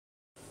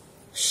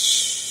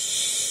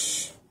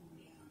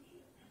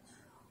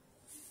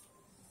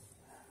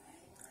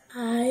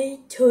I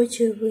told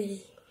you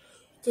really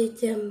did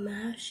the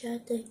mouth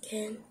shut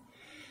again,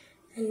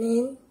 and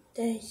then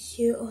that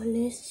you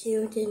honest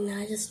you did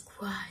not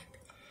subscribe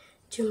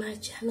to my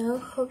channel.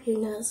 Hope you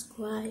not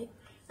subscribe.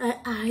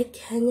 I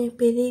can't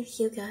believe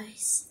you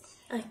guys.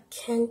 I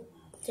can't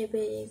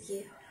believe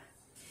you.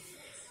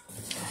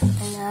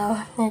 And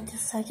now let the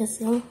second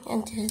sing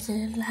and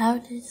the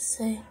loudest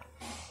say.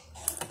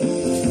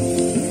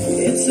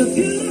 It's a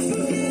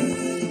beautiful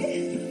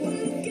day.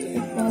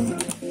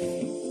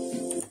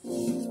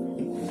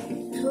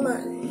 Come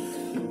on.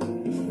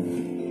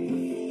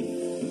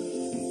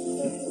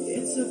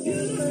 It's a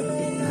beautiful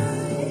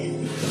night.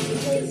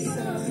 It's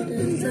all the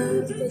time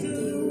with you.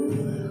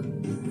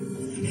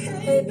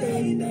 Hey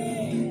baby,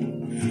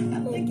 I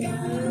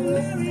gotta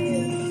love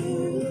you.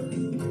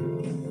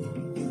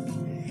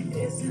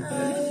 It's I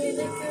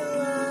look your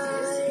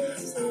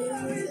eyes,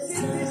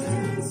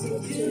 it's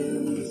with you.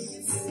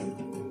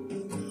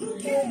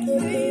 Hey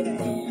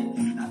baby,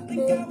 I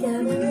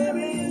gotta love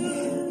you.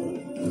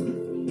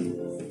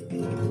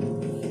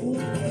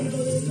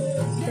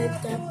 The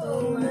devil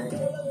wanted you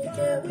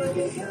to put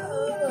it all.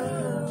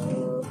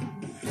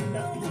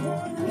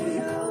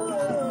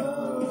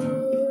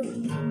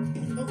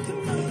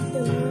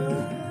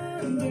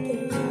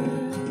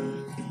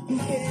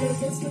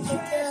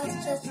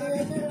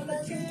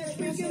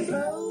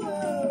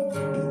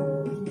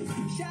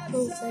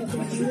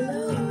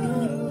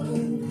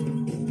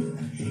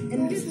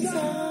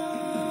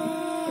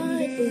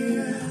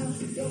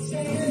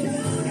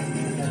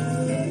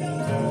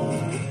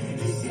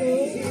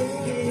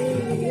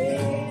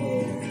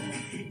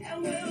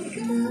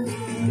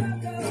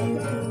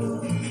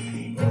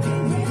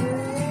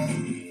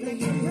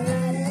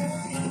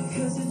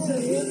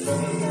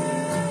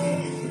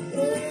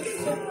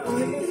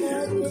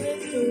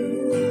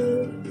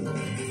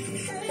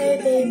 Hey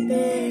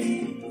baby,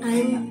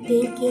 I'm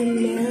thinking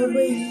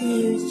marry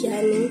you,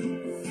 Johnny.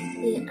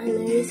 Yeah, I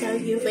know it's all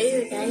you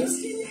favorite guys.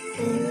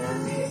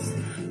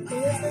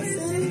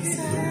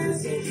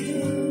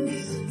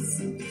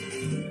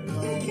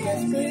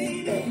 Just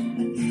baby,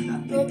 I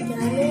gotta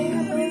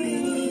marry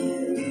you.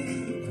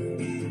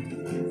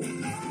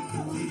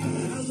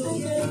 I'm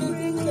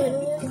gonna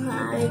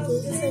cry,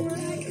 just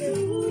like you.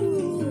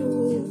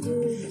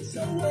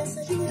 Just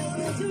like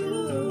you.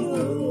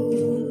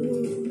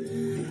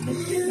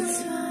 It's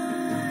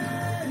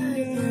fine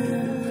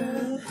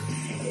now.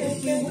 I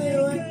can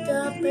wake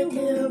up and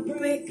you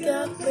break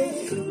up and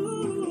you.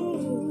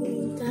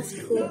 That's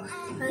cool.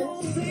 I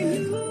don't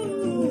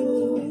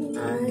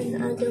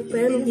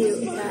blame you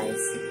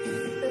guys.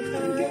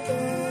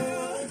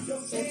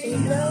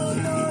 No.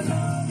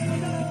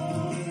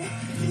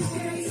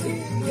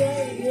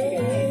 Yeah.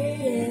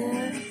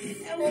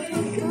 Let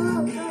it go.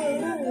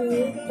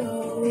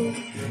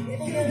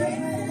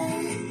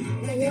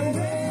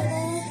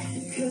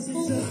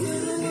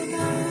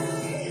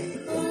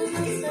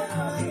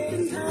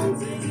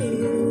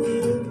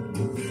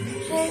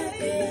 Hey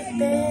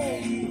baby,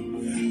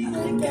 I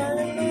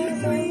gotta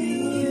marry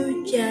you,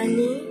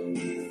 Johnny.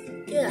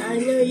 Yeah, I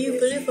know you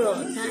beautiful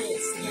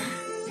guys. Yeah.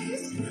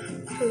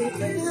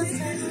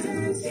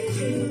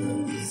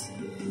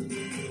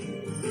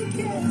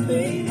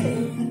 Baby,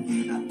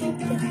 I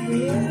gotta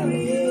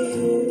marry you.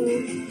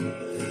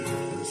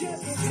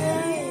 Just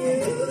say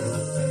you.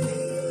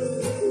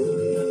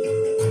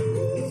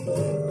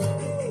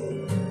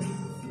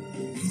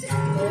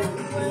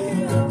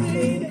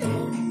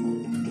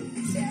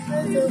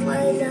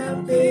 Why not,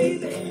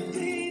 baby?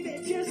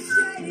 Just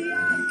say I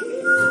do.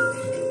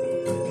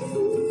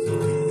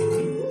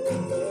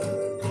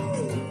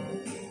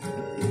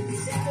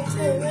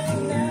 Say why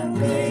not,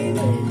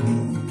 baby?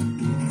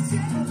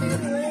 Say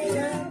why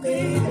not,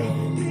 baby?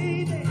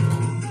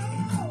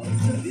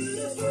 It's a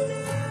beautiful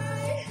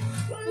night.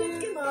 We're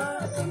looking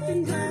for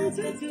Something nice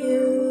with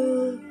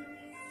you.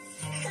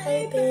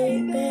 Hey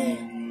baby,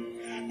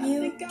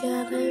 you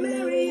gotta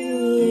marry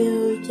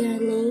you,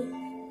 Johnny.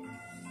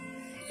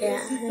 Yeah,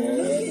 I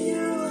heard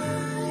your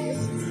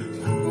eyes.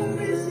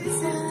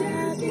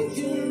 Inside the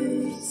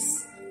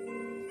juice.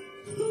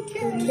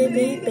 Okay,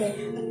 baby,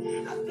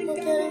 I'm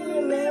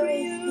gonna marry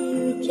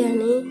you,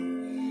 Johnny.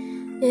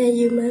 Yeah,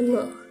 you my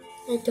mom.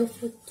 And don't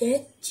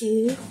forget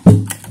to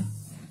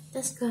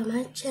subscribe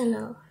my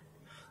channel.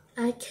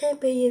 I can't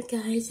believe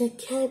guys, I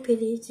can't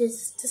believe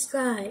just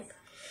subscribe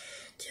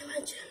to my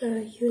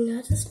channel. You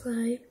not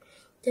subscribe,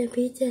 then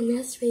be the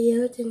next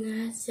video, then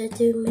I said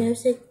do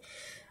music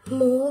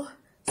more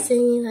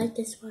singing like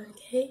this one,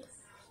 okay?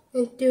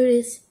 And do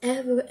this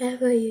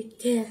ever you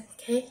can,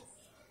 okay?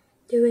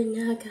 Do it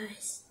now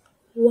guys.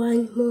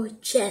 One more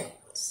chance.